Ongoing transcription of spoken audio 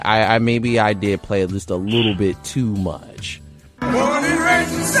I maybe I did play just a little bit too much.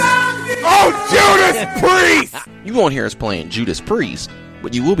 Oh, Judas Priest! You won't hear us playing Judas Priest,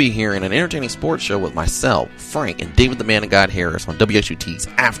 but you will be hearing an entertaining sports show with myself, Frank, and David the Man of God Harris on WXUT's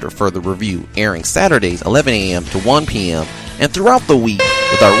After Further Review, airing Saturdays 11 a.m. to 1 p.m. and throughout the week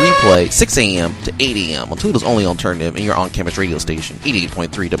with our replay 6 a.m. to 8 a.m. on Toledo's only alternative and your on-campus radio station,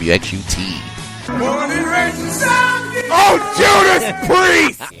 88.3 WXUT. Oh, Judas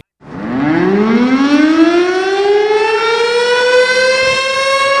Priest!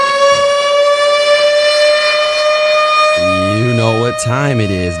 You know what time it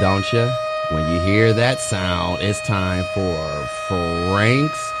is, don't you? When you hear that sound, it's time for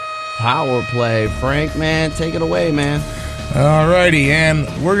Frank's Power Play. Frank, man, take it away, man. Alrighty, and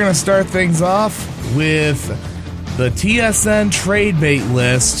we're going to start things off with the TSN trade bait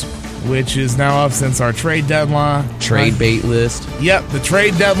list, which is now up since our trade deadline. Trade bait list? Yep, the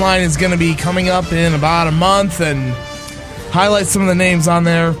trade deadline is going to be coming up in about a month, and highlight some of the names on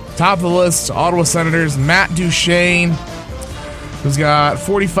there. Top of the list, Ottawa Senators, Matt Duchene, who's got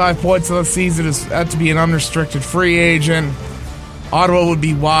 45 points on the season, is set to be an unrestricted free agent. Ottawa would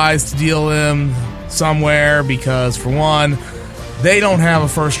be wise to deal him somewhere because, for one, they do not have a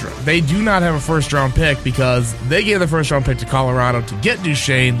first round pick because they gave the first round pick to Colorado to get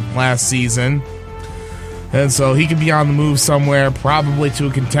Duchene last season. And so he could be on the move somewhere, probably to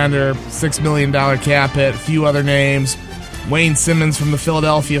a contender, $6 million cap hit, a few other names. Wayne Simmons from the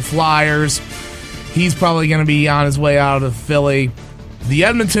Philadelphia Flyers. He's probably going to be on his way out of Philly. The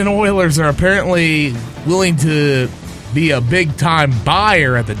Edmonton Oilers are apparently willing to be a big-time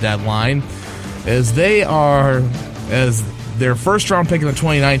buyer at the deadline, as their first-round pick in the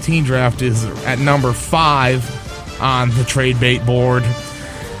 2019 draft is at number 5 on the trade bait board.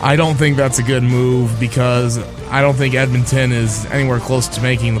 I don't think that's a good move because I don't think Edmonton is anywhere close to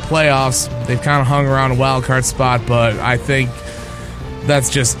making the playoffs. They've kind of hung around a wild card spot, but I think that's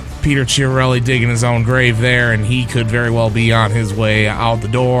just Peter Chiarelli digging his own grave there, and he could very well be on his way out the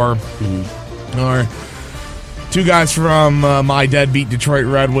door. Mm-hmm. Or two guys from my deadbeat Detroit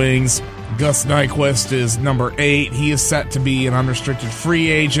Red Wings. Gus Nyquist is number 8. He is set to be an unrestricted free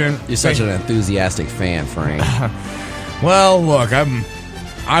agent. You're such an enthusiastic fan, Frank. Well, look,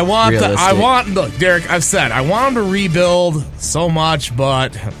 look, Derek, I've said I want them to rebuild so much,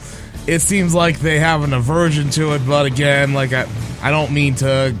 but it seems like they have an aversion to it. But again, like I don't mean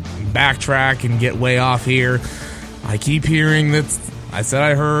to backtrack and get way off here. I keep hearing that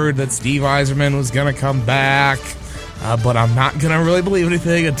I heard that Steve Yzerman was going to come back, but I'm not going to really believe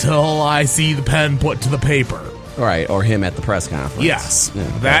anything until I see the pen put to the paper. Right, or him at the press conference. Yes, yeah,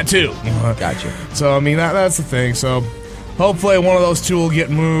 that too. Gotcha. So, I mean, that's the thing. So, hopefully one of those two will get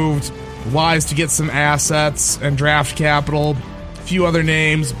moved. Wise to get some assets and draft capital. A few other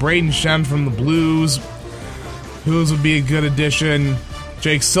names. Braden Shen from the Blues. Whose would be a good addition.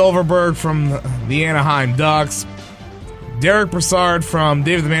 Jake Silverberg from the Anaheim Ducks. Derek Brassard from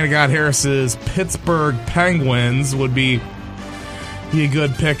David the Man of God Harris's Pittsburgh Penguins would be a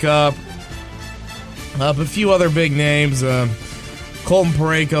good pickup. A few other big names. Colton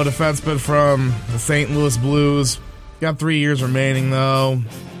Parayko, defenseman from the St. Louis Blues. Got 3 years remaining, though.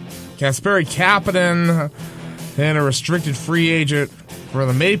 Kasperi Kapanen, and a restricted free agent for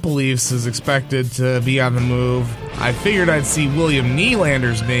the Maple Leafs, is expected to be on the move. I figured I'd see William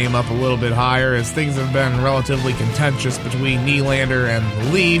Nylander's name up a little bit higher, as things have been relatively contentious between Nylander and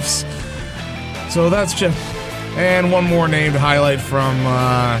the Leafs. So that's just... And one more name to highlight from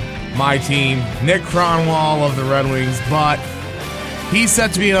my team, Nick Kronwall of the Red Wings, but he's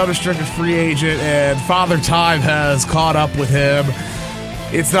set to be an unrestricted free agent, and Father Time has caught up with him.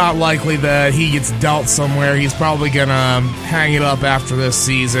 It's not likely that he gets dealt somewhere. He's probably going to hang it up after this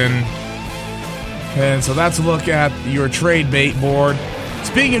season. And so that's a look at your trade bait board.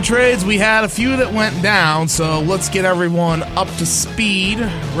 Speaking of trades, we had a few that went down, so let's get everyone up to speed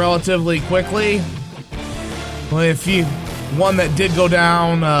relatively quickly. Well, one that did go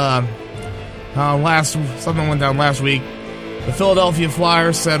down something went down last week. The Philadelphia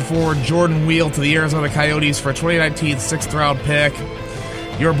Flyers sent forward Jordan Wheel to the Arizona Coyotes for a 2019 6th-round pick.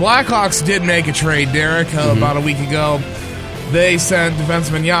 Your Blackhawks did make a trade, Derek, about a week ago. They sent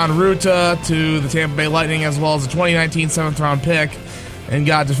defenseman Jan Ruta to the Tampa Bay Lightning, as well as a 2019 7th-round pick, and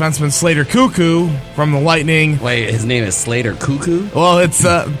got defenseman Slater Cuckoo from the Lightning. Wait, his name is Slater Cuckoo? Well, it's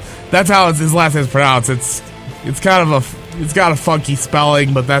that's how his last name is pronounced. It's kind of it's got a funky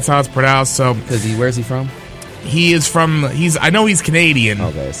spelling, but that's how it's pronounced. So, where's he from? I know he's Canadian.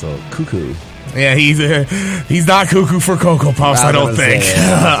 Okay, so Cuckoo. Yeah, he's not cuckoo for Cocoa Puffs, I don't think.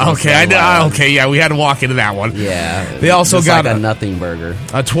 Okay, we had to walk into that one. Yeah. They also just got like a nothing burger.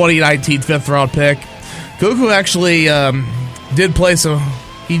 A 2019 fifth round pick. Cuckoo actually did play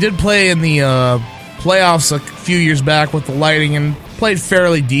in the playoffs a few years back with the Lightning and played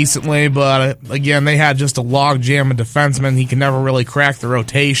fairly decently, but again, they had just a log jam of defensemen. He can never really crack the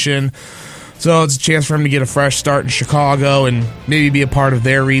rotation. So it's a chance for him to get a fresh start in Chicago and maybe be a part of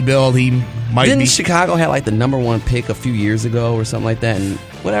their rebuild. Didn't Chicago have like the number one pick a few years ago or something like that? And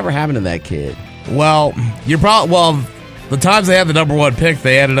whatever happened to that kid? Well, the times they had the number one pick,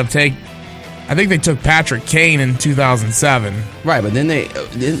 they ended up I think they took Patrick Kane in 2007. Right, but then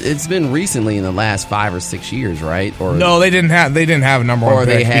it's been recently in the last 5 or 6 years, right? Or no, they didn't have a number one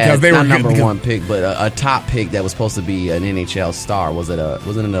pick because they were number one pick, but a top pick that was supposed to be an NHL star. Wasn't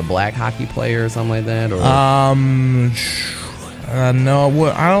it a black hockey player or something like that? Or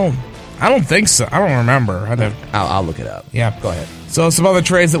no, I don't think so. I don't remember. I'll look it up. Yeah, go ahead. So some other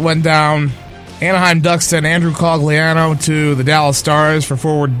trades that went down. Anaheim Ducks sent Andrew Cogliano to the Dallas Stars for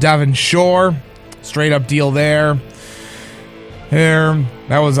forward Devin Shore. Straight up deal there. That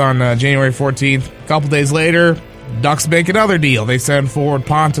was on January 14th. A couple days later, Ducks make another deal. They send forward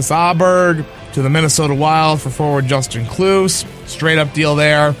Pontus Aberg to the Minnesota Wild for forward Justin Kloos. Straight up deal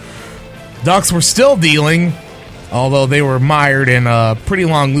there. Ducks were still dealing, although they were mired in a pretty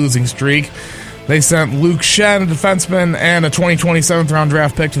long losing streak. They sent Luke Shen, a defenseman, and a 2020 7th-round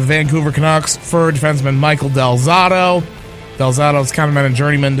draft pick to the Vancouver Canucks for defenseman Michael Del Zotto. Del Zotto's kind of been a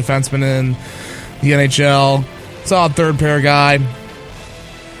journeyman defenseman in the NHL. Solid third-pair guy.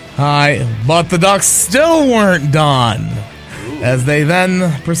 But the Ducks still weren't done, as they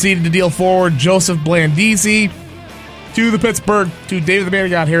then proceeded to deal forward Joseph Blandisi to David the Man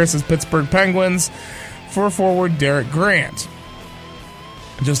God Harris's Pittsburgh Penguins for forward Derek Grant.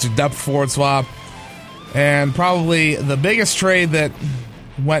 Just a depth forward swap. And probably the biggest trade that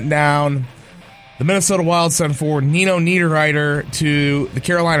went down, the Minnesota Wild sent forward Nino Niederreiter to the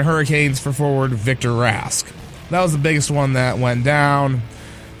Carolina Hurricanes for forward Victor Rask. That was the biggest one that went down.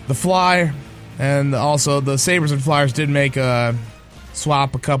 The Fly and also the Sabres and Flyers did make a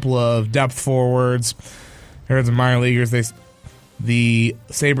swap a couple of depth forwards. Here's the minor leaguers. The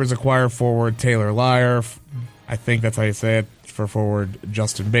Sabres acquire forward Taylor Liar. I think that's how you say it. For forward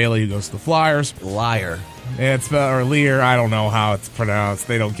Justin Bailey, who goes to the Flyers. Liar. Or Lear. I don't know how it's pronounced.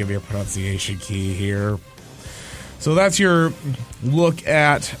 They don't give me a pronunciation key here. So that's your look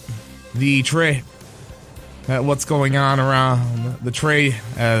at the trade, at what's going on around the trade,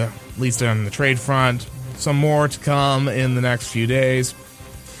 at least on the trade front. Some more to come in the next few days.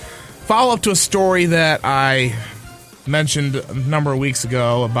 Follow up to a story that I mentioned a number of weeks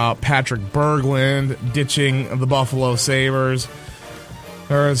ago about Patrick Berglund ditching the Buffalo Sabres.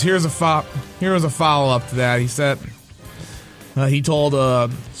 Here's a follow-up to that. He said he told a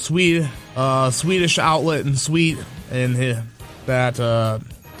Swedish outlet in Sweden that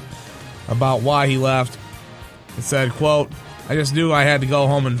about why he left. He said, quote, "I just knew I had to go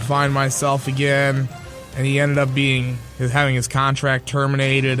home and find myself again." And he ended up having his contract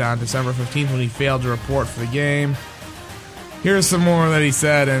terminated on December 15th when he failed to report for the game. Here's some more that he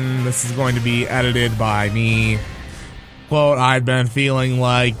said, and this is going to be edited by me. Quote, "I'd been feeling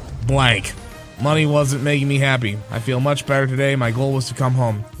like blank. Money wasn't making me happy. I feel much better today. My goal was to come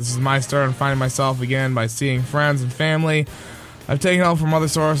home. This is my start on finding myself again by seeing friends and family. I've taken help from other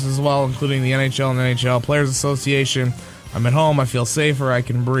sources as well, including the NHL and NHL Players Association. I'm at home. I feel safer. I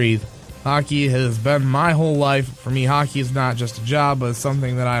can breathe. Hockey has been my whole life. For me, hockey is not just a job, but it's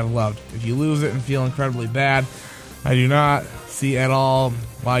something that I've loved. If you lose it and feel incredibly bad, I do not see at all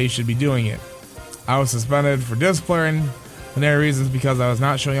why you should be doing it. I was suspended for disciplinary reasons because I was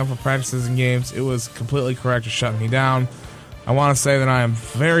not showing up for practices and games. It was completely correct to shut me down. I want to say that I am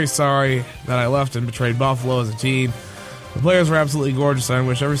very sorry that I left and betrayed Buffalo as a team. The players were absolutely gorgeous. I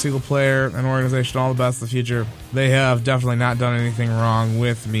wish every single player and organization all the best in the future. They have definitely not done anything wrong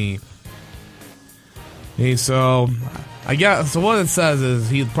with me." So what it says is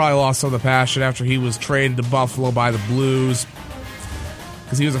he probably lost some of the passion after he was traded to Buffalo by the Blues,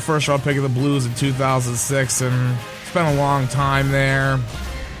 because he was a first-round pick of the Blues in 2006 and spent a long time there.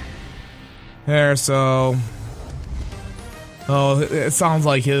 It sounds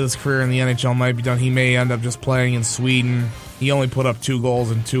like his career in the NHL might be done. He may end up just playing in Sweden. He only put up 2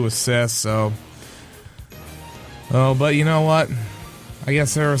 goals and 2 assists, but you know what? I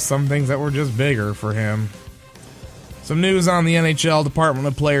guess there are some things that were just bigger for him. Some news on the NHL Department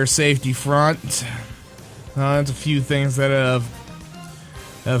of Player Safety front. It's a few things that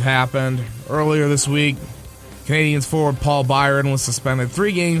have happened. Earlier this week, Canadians forward Paul Byron was suspended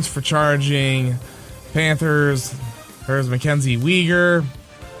 3 games for charging. Panthers, there's Mackenzie Weegar.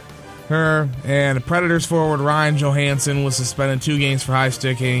 And Predators forward Ryan Johansson was suspended 2 games for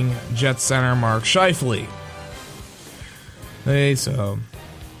high-sticking Jets center Mark Scheifele. Okay, so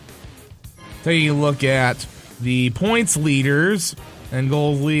taking a look at the points leaders and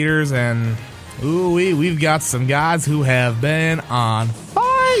goals leaders, and we've got some guys who have been on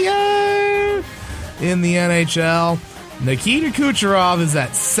fire in the NHL. Nikita Kucherov is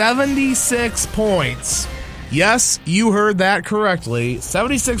at 76 points. Yes, you heard that correctly.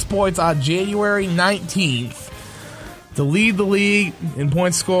 76 points on January 19th to lead the league in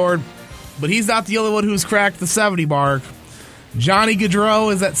points scored. But he's not the only one who's cracked the 70 mark. Johnny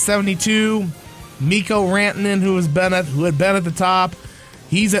Gaudreau is at 72. Mikko Rantanen, who had been at the top,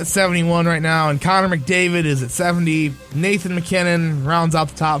 he's at 71 right now. And Connor McDavid is at 70. Nathan McKinnon rounds out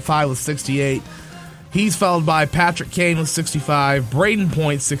the top 5 with 68. He's followed by Patrick Kane with 65. Braden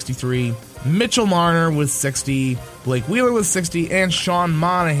Point, 63. Mitchell Marner with 60, Blake Wheeler with 60, and Sean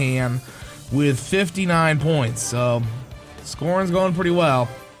Monahan with 59 points. So, scoring's going pretty well.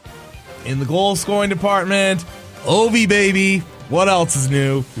 In the goal scoring department, Ovi baby. What else is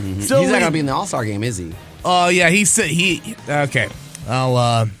new? Mm-hmm. He's not gonna be in the All-Star game, is he? Oh yeah, okay.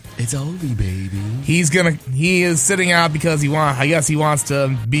 It's Ovi baby. He is sitting out because he wants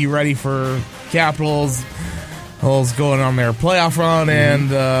to be ready for Capitals. Going on their playoff run and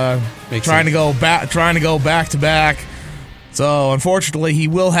trying to go back to back. So unfortunately, he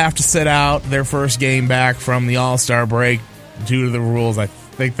will have to sit out their first game back from the All-Star break due to the rules. I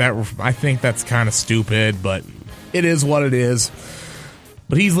think that's kind of stupid, but it is what it is.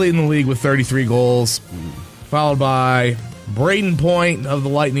 But he's leading the league with 33 goals, followed by Braden Point of the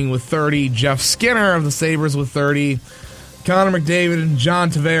Lightning with 30, Jeff Skinner of the Sabres with 30, Connor McDavid and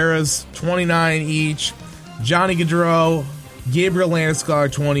John Tavares 29 each. Johnny Gaudreau, Gabriel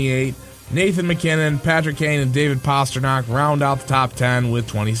Landeskog, 28. Nathan McKinnon, Patrick Kane, and David Pastrnak round out the top 10 with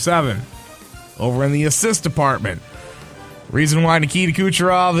 27. Over in the assist department, reason why Nikita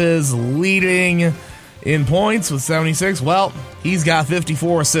Kucherov is leading in points with 76, well, he's got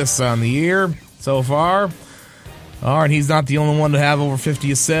 54 assists on the year so far. And he's not the only one to have over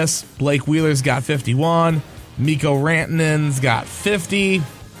 50 assists. Blake Wheeler's got 51. Mikko Rantanen's got 50.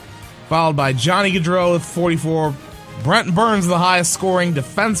 Followed by Johnny Gaudreau with 44. Brent Burns, the highest scoring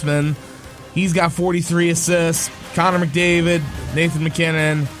defenseman. He's got 43 assists. Connor McDavid, Nathan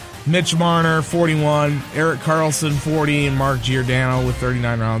McKinnon, Mitch Marner, 41. Erik Karlsson, 40. And Mark Giordano with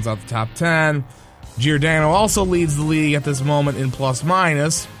 39 rounds out the top 10. Giordano also leads the league at this moment in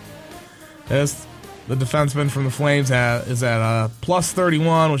plus-minus. As the defenseman from the Flames is at plus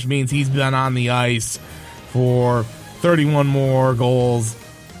 31, which means he's been on the ice for 31 more goals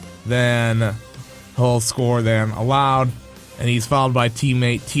than he'll score than allowed, and he's followed by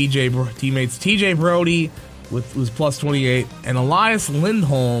teammates TJ Brody who's plus 28, and Elias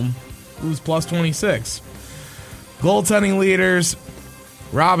Lindholm, who's plus 26. Goaltending leaders: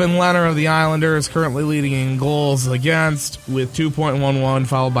 Robin Lehner of the Islanders currently leading in goals against with 2.11,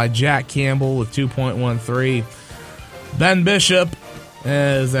 followed by Jack Campbell with 2.13. Ben Bishop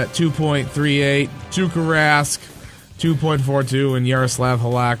is at 2.38. Tuukka Rask 2.42, and Yaroslav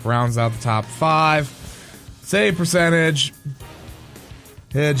Halak rounds out the top 5. Save percentage,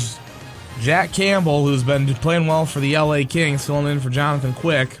 it's Jack Campbell, who's been playing well for the LA Kings, filling in for Jonathan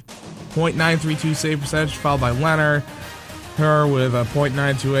Quick, .932 save percentage, followed by Leonard with a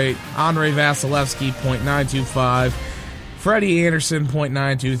 .928, Andrei Vasilevsky .925, Freddie Anderson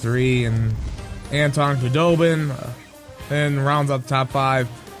 .923, and Anton Khudobin then rounds out the top 5.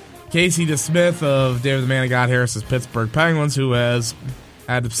 Casey DeSmith of David the Man of God Harris's Pittsburgh Penguins, who has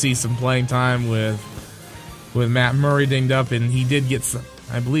had to see some playing time with Matt Murray dinged up, and he did get some.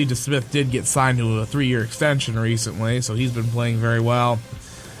 I believe DeSmith did get signed to a 3-year extension recently, so he's been playing very well.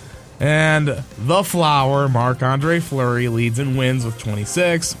 And the Flower, Marc-Andre Fleury, leads in wins with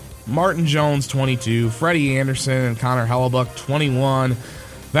 26. Martin Jones, 22. Freddie Anderson and Connor Hellebuck, 21.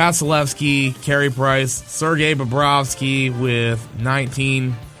 Vasilevsky, Carey Price, Sergei Bobrovsky with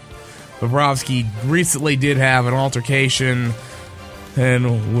 19. Bobrovsky recently did have an altercation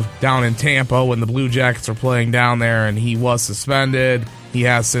down in Tampa when the Blue Jackets were playing down there, and he was suspended. He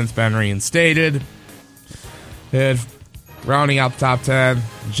has since been reinstated. And rounding out the top 10,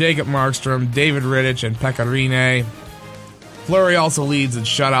 Jacob Markstrom, David Rittich, and Pekka Rinne. Fleury also leads in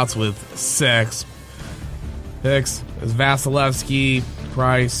shutouts with 6. Picks is Vasilevsky,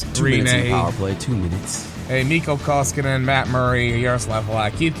 Price, 2 minutes in Rinne, power play, 2 minutes. Mikko Koskinen, Matt Murray, Yaroslav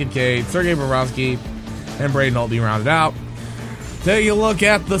Halak, Keith Kincaid, Sergei Bobrovsky, and Braden Holtby rounded out. take a look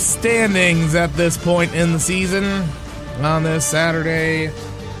at the standings at this point in the season on this Saturday,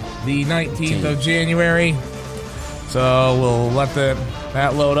 the 19th of January. So we'll let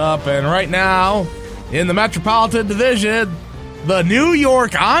that load up. And right now, in the Metropolitan Division, the New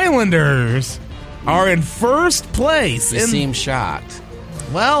York Islanders are in first place. They seem shocked.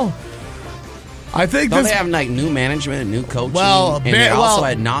 Well, I think Don't they have like new management and new coaching? And they also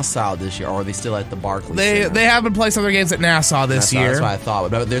at Nassau this year, or are they still at the Barclays Center? They haven't played some of their games at Nassau this year. That's what I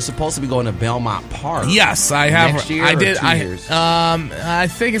thought. But they're supposed to be going to Belmont Park. Yes, I have. Next year I did. 2 years? I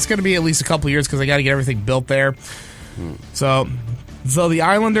think it's going to be at least a couple years because they got to get everything built there. So the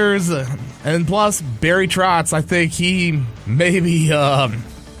Islanders, and plus Barry Trotz, I think he may be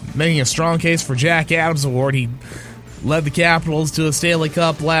making a strong case for Jack Adams Award. He led the Capitals to a Stanley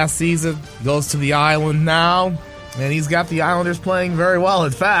Cup last season, goes to the Island now, and he's got the Islanders playing very well.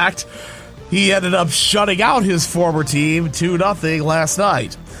 In fact, he ended up shutting out his former team 2-0 last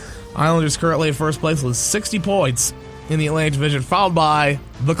night. Islanders currently in first place with 60 points in the Atlantic Division, followed by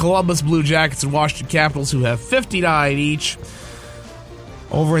the Columbus Blue Jackets and Washington Capitals, who have 59 each.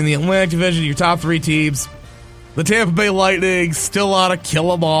 Over in the Atlantic Division, your top three teams, the Tampa Bay Lightning, still on a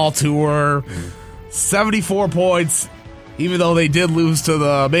kill-em-all tour. 74 points, even though they did lose to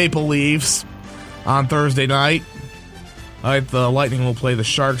the Maple Leafs on Thursday night. The Lightning will play the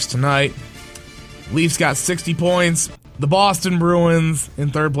Sharks tonight. Leafs got 60 points. The Boston Bruins in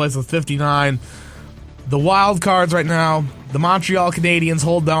third place with 59. The wild cards right now, the Montreal Canadiens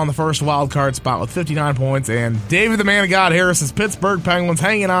hold down the first wild card spot with 59 points, and David the Man of God Harris's Pittsburgh Penguins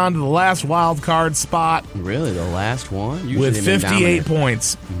hanging on to the last wild card spot. Really, the last one? Usually with 58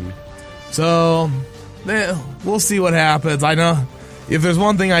 points. So, we'll see what happens. I know, if there's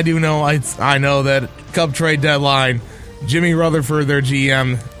one thing I do know, I know that come trade deadline, Jimmy Rutherford, their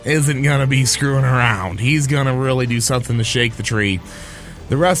GM, isn't going to be screwing around. He's going to really do something to shake the tree.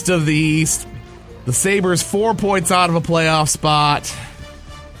 The rest of the East, the Sabres 4 points out of a playoff spot.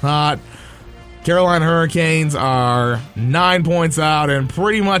 Carolina Hurricanes are 9 points out, and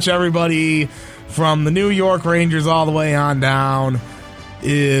pretty much everybody from the New York Rangers all the way on down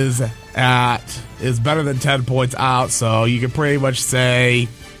is better than 10 points out, so you can pretty much say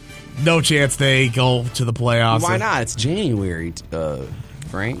no chance they go to the playoffs. Why not? It's January,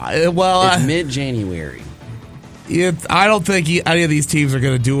 Frank. It's mid-January. I don't think any of these teams are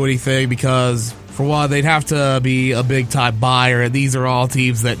going to do anything because, for one, they'd have to be a big-time buyer, and these are all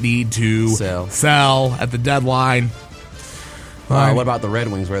teams that need to sell at the deadline. What about the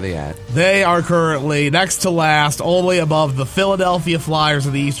Red Wings? Where are they at? They are currently next to last, only above the Philadelphia Flyers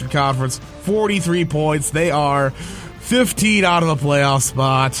of the Eastern Conference, 43 points. They are 15 out of the playoff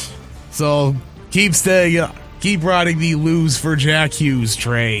spot. So keep riding the lose for Jack Hughes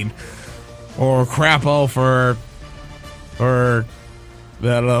train, or Crapo for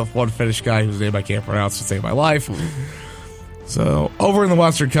that one Finnish guy whose name I can't pronounce to save my life. So, over in the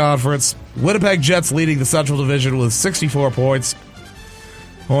Western Conference, Winnipeg Jets leading the Central Division with 64 points,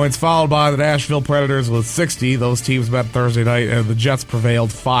 followed by the Nashville Predators with 60. Those teams met Thursday night, and the Jets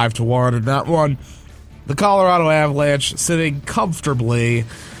prevailed 5-1 in that one. The Colorado Avalanche sitting comfortably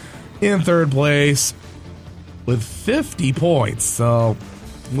in third place with 50 points. So,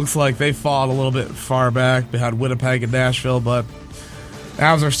 looks like they fought a little bit far back behind Winnipeg and Nashville, but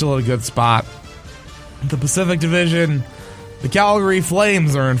Avs are still in a good spot. The Pacific Division, the Calgary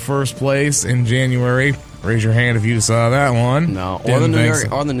Flames are in first place in January. Raise your hand if you saw that one. No, or the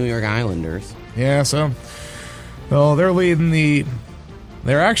New York Islanders. Yeah, so they're leading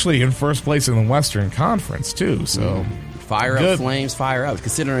they're actually in first place in the Western Conference too. So fire up, Flames, fire up.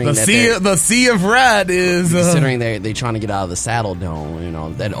 Considering the sea of red is considering they're trying to get out of the Saddle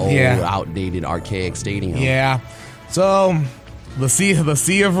Dome, that old outdated archaic stadium. Yeah, so the sea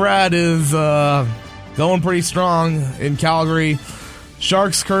of red is going pretty strong in Calgary.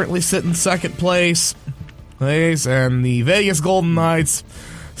 Sharks currently sit in second place, and the Vegas Golden Knights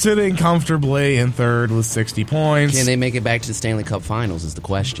sitting comfortably in third with 60 points. Can they make it back to the Stanley Cup Finals is the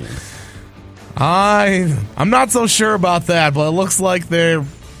question. I'm not so sure about that, but it looks like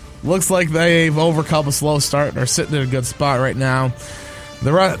they've overcome a slow start and are sitting in a good spot right now.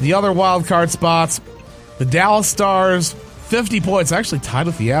 The other wild card spots, the Dallas Stars, 50 points, actually tied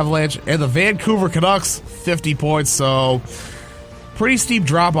with the Avalanche, and the Vancouver Canucks, 50 points, so pretty steep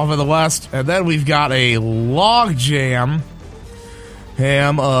drop-off in the West. And then we've got a log jam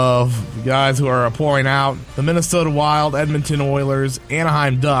of guys who are pouring out. The Minnesota Wild, Edmonton Oilers,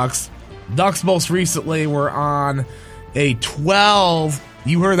 Anaheim Ducks. Ducks most recently were on a 12,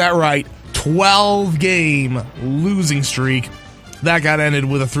 you heard that right, 12-game losing streak. That got ended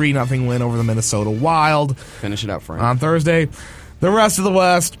with a 3-0 win over the Minnesota Wild. Finish it up, Frank. On Thursday. The rest of the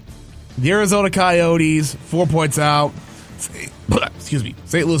West, the Arizona Coyotes, 4 points out.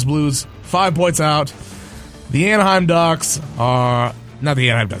 St. Louis Blues, 5 points out. The Anaheim Ducks are... Not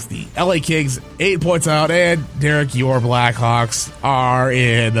the Anaheim Ducks, the LA Kings, 8 points out. And Derek, your Blackhawks are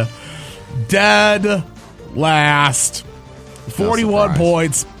in dead last. 41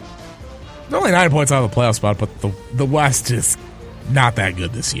 points. They're only 9 points out of the playoff spot, but the West is not that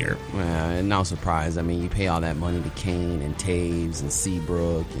good this year. Well, and no surprise. I mean, you pay all that money to Kane and Taves and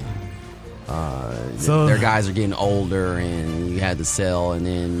Seabrook, and their guys are getting older, and you had to sell, and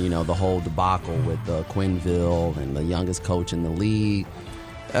then the whole debacle with Quenneville and the youngest coach in the league.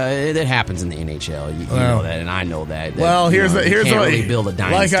 It happens in the NHL. You know that, and I know that. Here's what really build a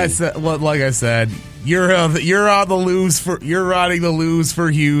dynasty. Like I said, you're riding the lose for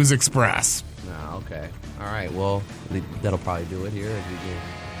Hughes Express. Oh, okay. All right. Well, that'll probably do it here as we get.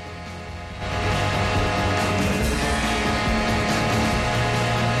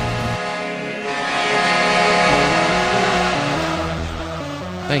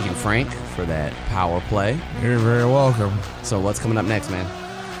 Thank you, Frank, for that power play. You're very welcome. So what's coming up next, man?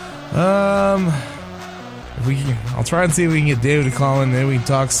 I'll try and see if we can get David to call in. Maybe we can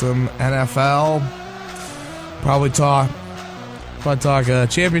talk some NFL. Probably talk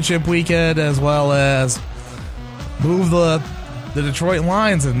championship weekend, as well as move the Detroit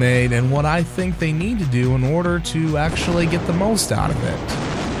Lions have made and what I think they need to do in order to actually get the most out of it.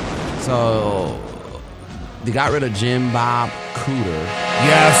 So they got rid of Jim Bob Cooter.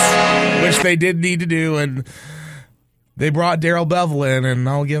 Yes, which they did need to do, and they brought Darrell Bevell in, and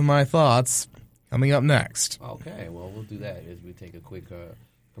I'll give my thoughts coming up next. Okay, well, we'll do that as we take a quick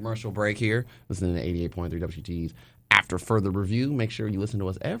commercial break here. Listening to 88.3 WT's After Further Review. Make sure you listen to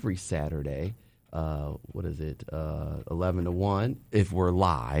us every Saturday. 11 to 1. If we're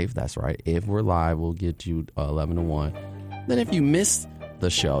live, that's right. If we're live, we'll get you 11 to 1. Then if you miss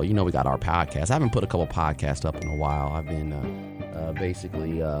the show, we got our podcast. I haven't put a couple podcasts up in a while. I've been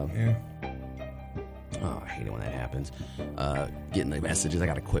oh, I hate it when that happens. Getting the messages. I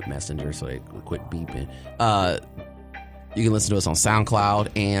got to quit Messenger, so it quit beeping. You can listen to us on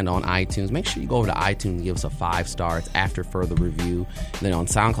SoundCloud and on iTunes. Make sure you go over to iTunes and give us a 5-star. It's After Further Review. And then on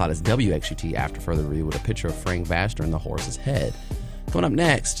SoundCloud, it's WXUT After Further Review with a picture of Frank Vaster and the horse's head. Coming up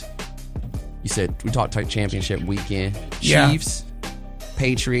next, you said we talked championship weekend. Yeah. Chiefs,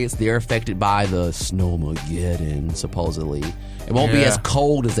 Patriots, they're affected by the Snowmageddon, supposedly. It won't be as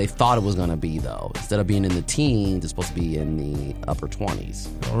cold as they thought it was going to be, though. Instead of being in the teens, it's supposed to be in the upper 20s.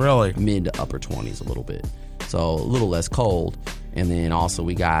 Oh, really? Mid to upper 20s a little bit. So a little less cold. And then also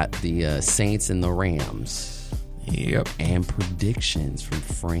we got the Saints and the Rams. Yep. And predictions from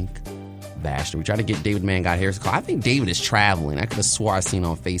Frank Vaster. We tried to get David Man Got Harris to call. I think David is traveling. I could have swore I seen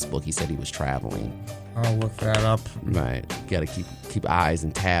on Facebook he said he was traveling. I'll look that up. Right. Got to keep eyes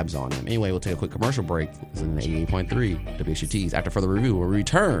and tabs on him. Anyway, we'll take a quick commercial break. This is in 88.3 WXUT's After Further Review. We'll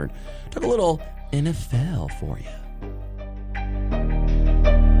return. Took a little NFL for you.